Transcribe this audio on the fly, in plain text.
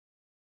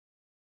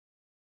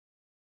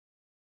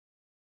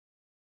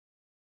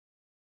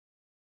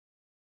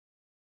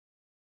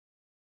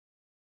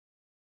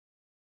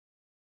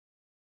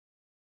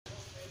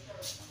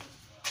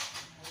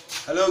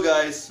Hello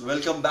guys,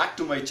 welcome back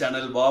to my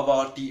channel VAVA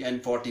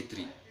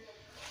TN43.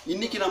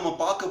 இன்னைக்கு நாம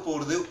பார்க்க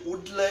போறது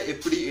woodல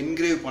எப்படி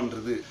engrave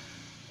பண்றது.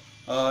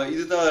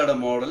 இதுதான் அதோட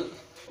மாடல்.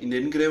 இந்த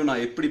engrave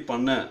நான் எப்படி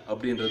பண்ணேன்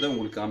அப்படின்றதை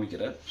உங்களுக்கு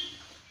காமிக்கிறேன்.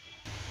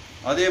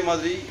 அதே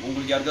மாதிரி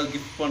உங்களுக்கு யாருக்காவது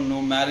gift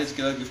பண்ணனும்,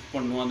 மேரேஜ்க்கு ஏதாவது gift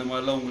பண்ணனும் அந்த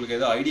மாதிரிலாம் உங்களுக்கு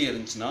ஏதாவது ஐடியா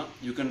இருந்துச்சுனா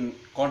you can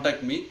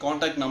contact me.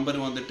 Contact number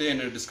வந்துட்டு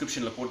என்னோட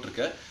descriptionல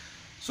போட்டுருக்கேன்.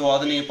 So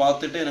அதை நீங்க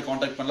பார்த்துட்டு என்ன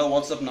கான்டாக்ட் பண்ணலாம்.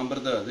 வாட்ஸ்அப்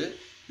நம்பர் தான் அது.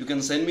 You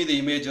can send me the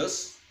images.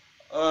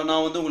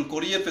 நான் வந்து உங்களுக்கு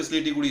கொரியர்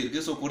ஃபெசிலிட்டி கூட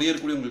இருக்குது. ஸோ கொரியர்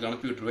கூட உங்களுக்கு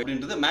அனுப்பி விட்டுருவேன்.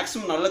 அப்படின்றது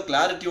மேக்ஸிமம் நல்ல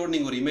கிளாரிட்டியோடு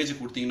நீங்கள் ஒரு இமேஜ்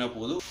கொடுத்தீங்கன்னா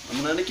போதும்.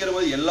 நம்ம நினைக்கிற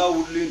மாதிரி எல்லா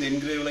வுட்லையும் இந்த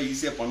என்கிரேவ்லாம்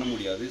ஈஸியாக பண்ண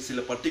முடியாது.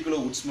 சில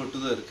பர்டிகுலர் வுட்ஸ்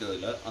மட்டும் தான் இருக்குது.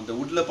 அதில் அந்த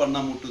வுட்டில்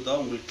பண்ணால் மட்டும்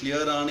தான் உங்களுக்கு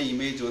கிளியரான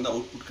இமேஜ் வந்து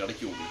அவுட்புட்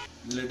கிடைக்கும் உங்களுக்கு.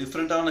 இதில்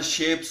டிஃப்ரெண்ட்டான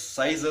ஷேப்ஸ்,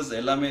 சைஸஸ்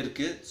எல்லாமே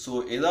இருக்குது.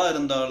 ஸோ எதாக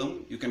இருந்தாலும்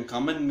you can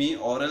comment me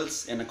or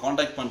else என்னை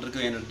காண்டாக்ட்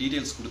பண்ணுறதுக்கு என்னோட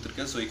டீட்டெயில்ஸ்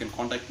கொடுத்துருக்கேன். So you can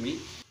contact me.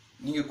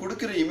 நீங்கள்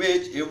கொடுக்குற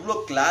இமேஜ் எவ்வளோ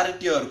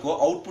கிளாரிட்டியாக இருக்கோ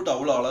அவுட்புட்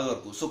அவ்வளோ அழகாக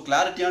இருக்கும். ஸோ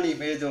கிளாரிட்டியான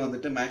இமேஜை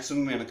வந்துட்டு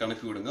மேக்ஸிமம் எனக்கு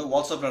அனுப்பி விடுங்க.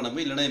 வாட்ஸ்அப்பில்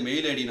அனுப்பி இல்லைனா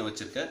மெயில் ஐடி நான்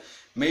வச்சுருக்கேன்.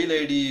 மெயில்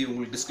ஐடி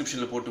உங்களுக்கு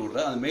டிஸ்கிரிப்ஷனில் போட்டு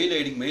விட்றேன். அந்த மெயில்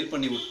ஐடிக்கு மெயில்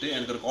பண்ணி விட்டு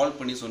எனக்கு ஒரு கால்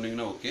பண்ணி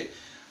சொன்னீங்கன்னா ஓகே,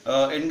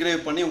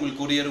 என்கிரேவ் பண்ணி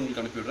உங்களுக்கு கொரியர்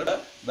உங்களுக்கு அனுப்பி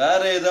விட்றேன்.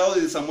 வேறு ஏதாவது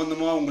இது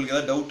சம்மந்தமாக உங்களுக்கு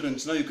ஏதாவது டவுட்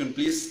இருந்துச்சுன்னா you can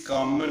please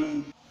comment.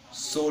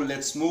 So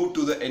let's move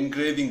to the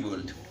engraving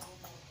world.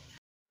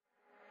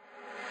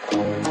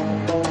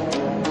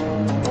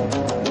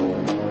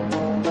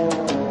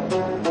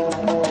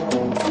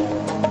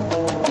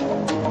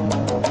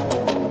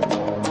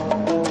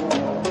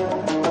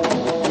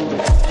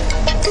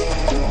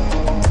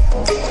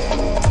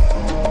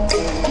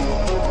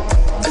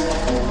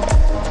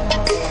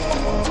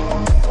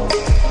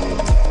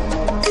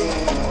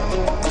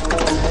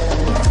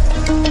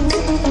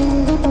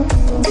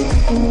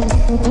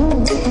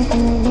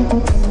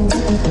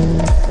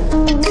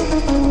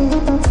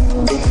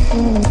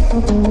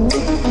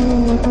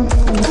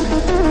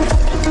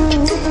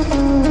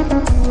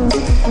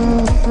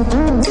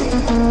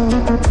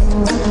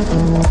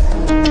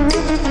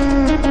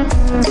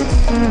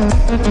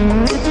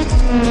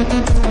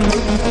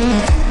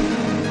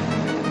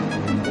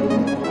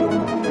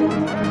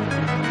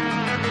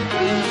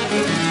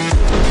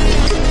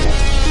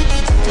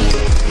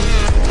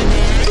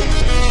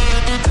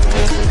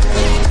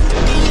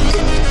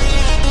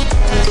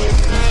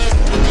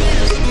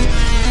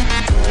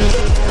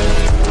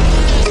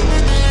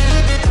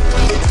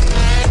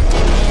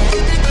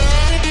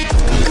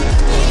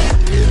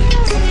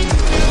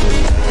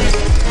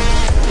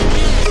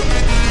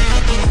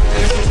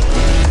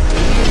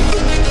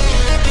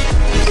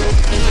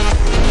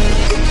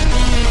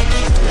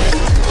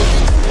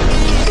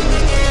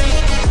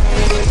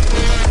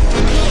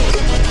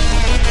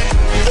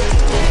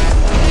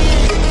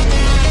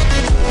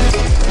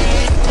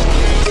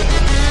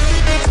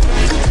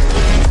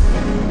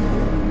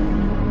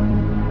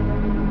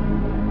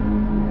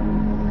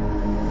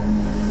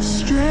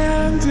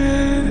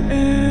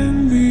 In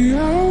the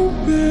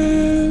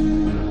open,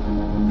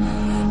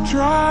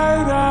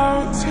 dried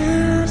out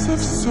tears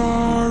of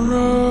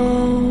sorrow,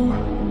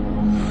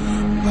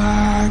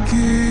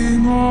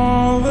 lacking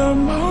all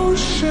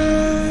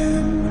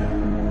emotion,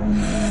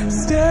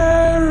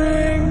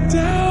 staring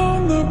down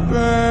the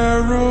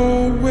barrel,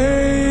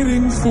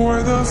 waiting for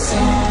the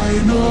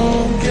final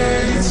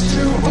gates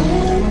to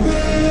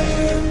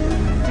open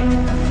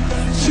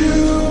to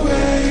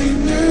a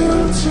new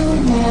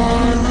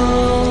tomorrow.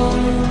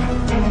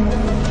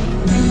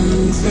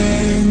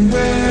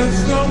 With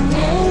the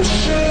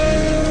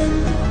motion,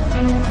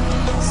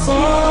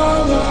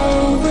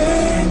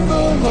 following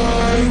the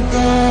light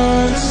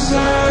that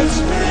sets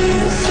me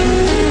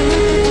free.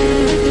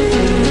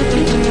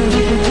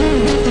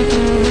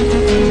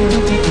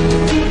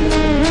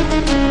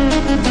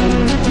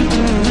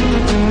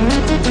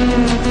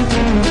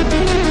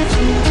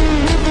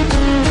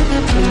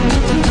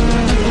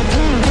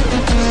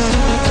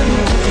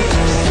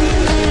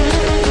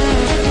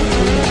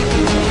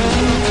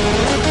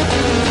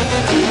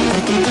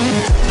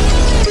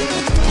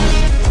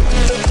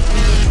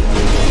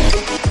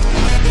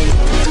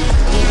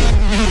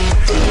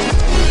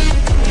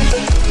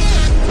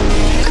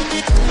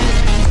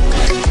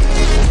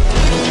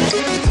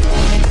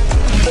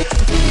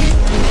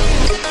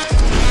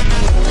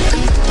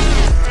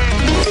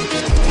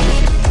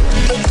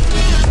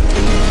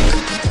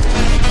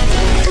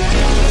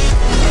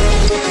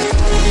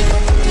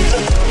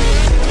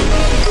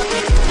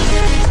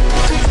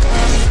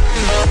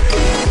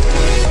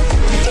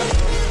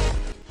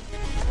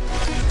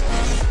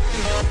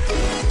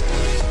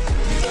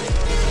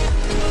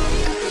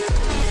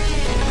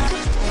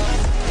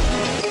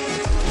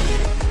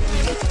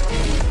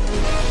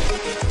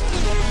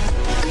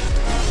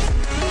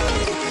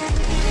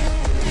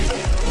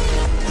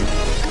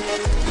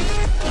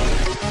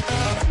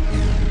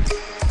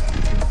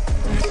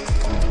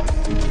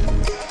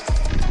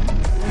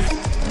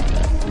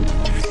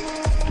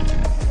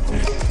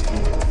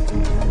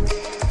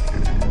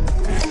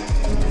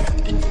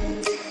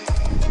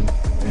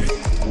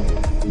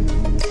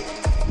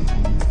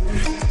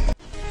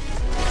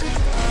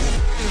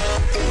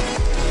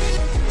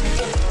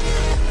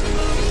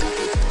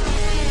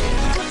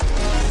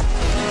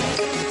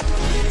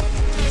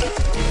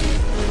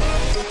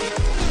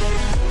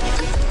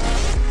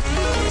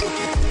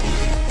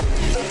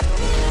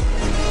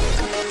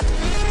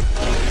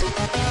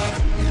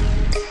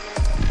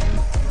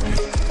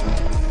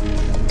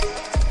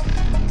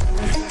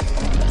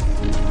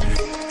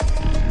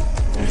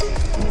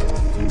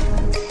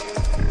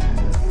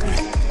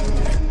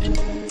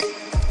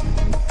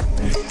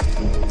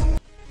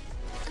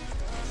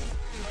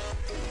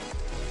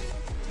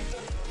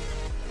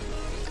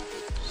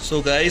 So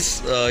guys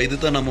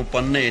இதுதான் நம்ம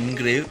பண்ண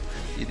engrave.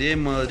 இதே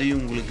மாதிரி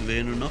உங்களுக்கு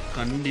வேணும்னா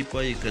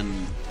கண்டிப்பாக you can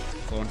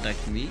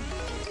contact me.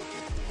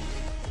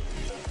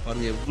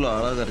 பாருங்கள் எவ்வளோ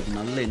அழகாக இருக்குது,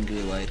 நல்ல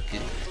என்கிரேவ் ஆகிருக்கு,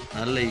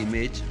 நல்ல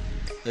இமேஜ்.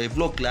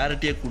 எவ்வளோ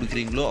கிளாரிட்டியாக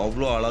கொடுக்குறீங்களோ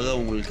அவ்வளோ அழகாக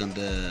உங்களுக்கு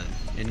அந்த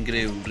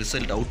என்கிரேவ்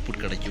ரிசல்ட்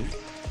அவுட்புட் கிடைக்கும்.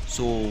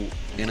 ஸோ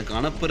எனக்கு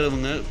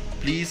அனுப்புகிறவங்க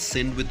please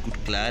send with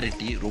good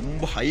clarity.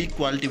 ரொம்ப ஹை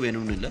குவாலிட்டி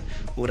வேணும்னு இல்லை,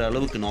 ஒரு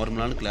அளவுக்கு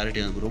நார்மலான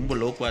கிளாரிட்டி அனுப்பு. ரொம்ப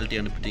low quality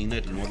அனுப்பிட்டிங்கன்னா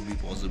it will not be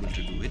possible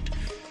to do it.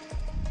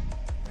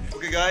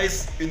 Okay guys,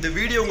 இந்த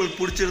வீடியோ உங்களுக்கு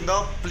பிடிச்சிருந்தா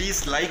ப்ளீஸ்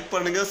லைக்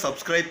பண்ணுங்கள்,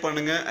 சப்ஸ்கிரைப்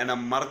பண்ணுங்கள்,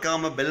 அண்ட்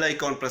மறக்காமல் பெல்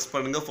ஐக்கான் ப்ரெஸ்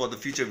பண்ணுங்கள் for the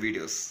future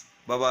videos.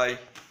 Bye.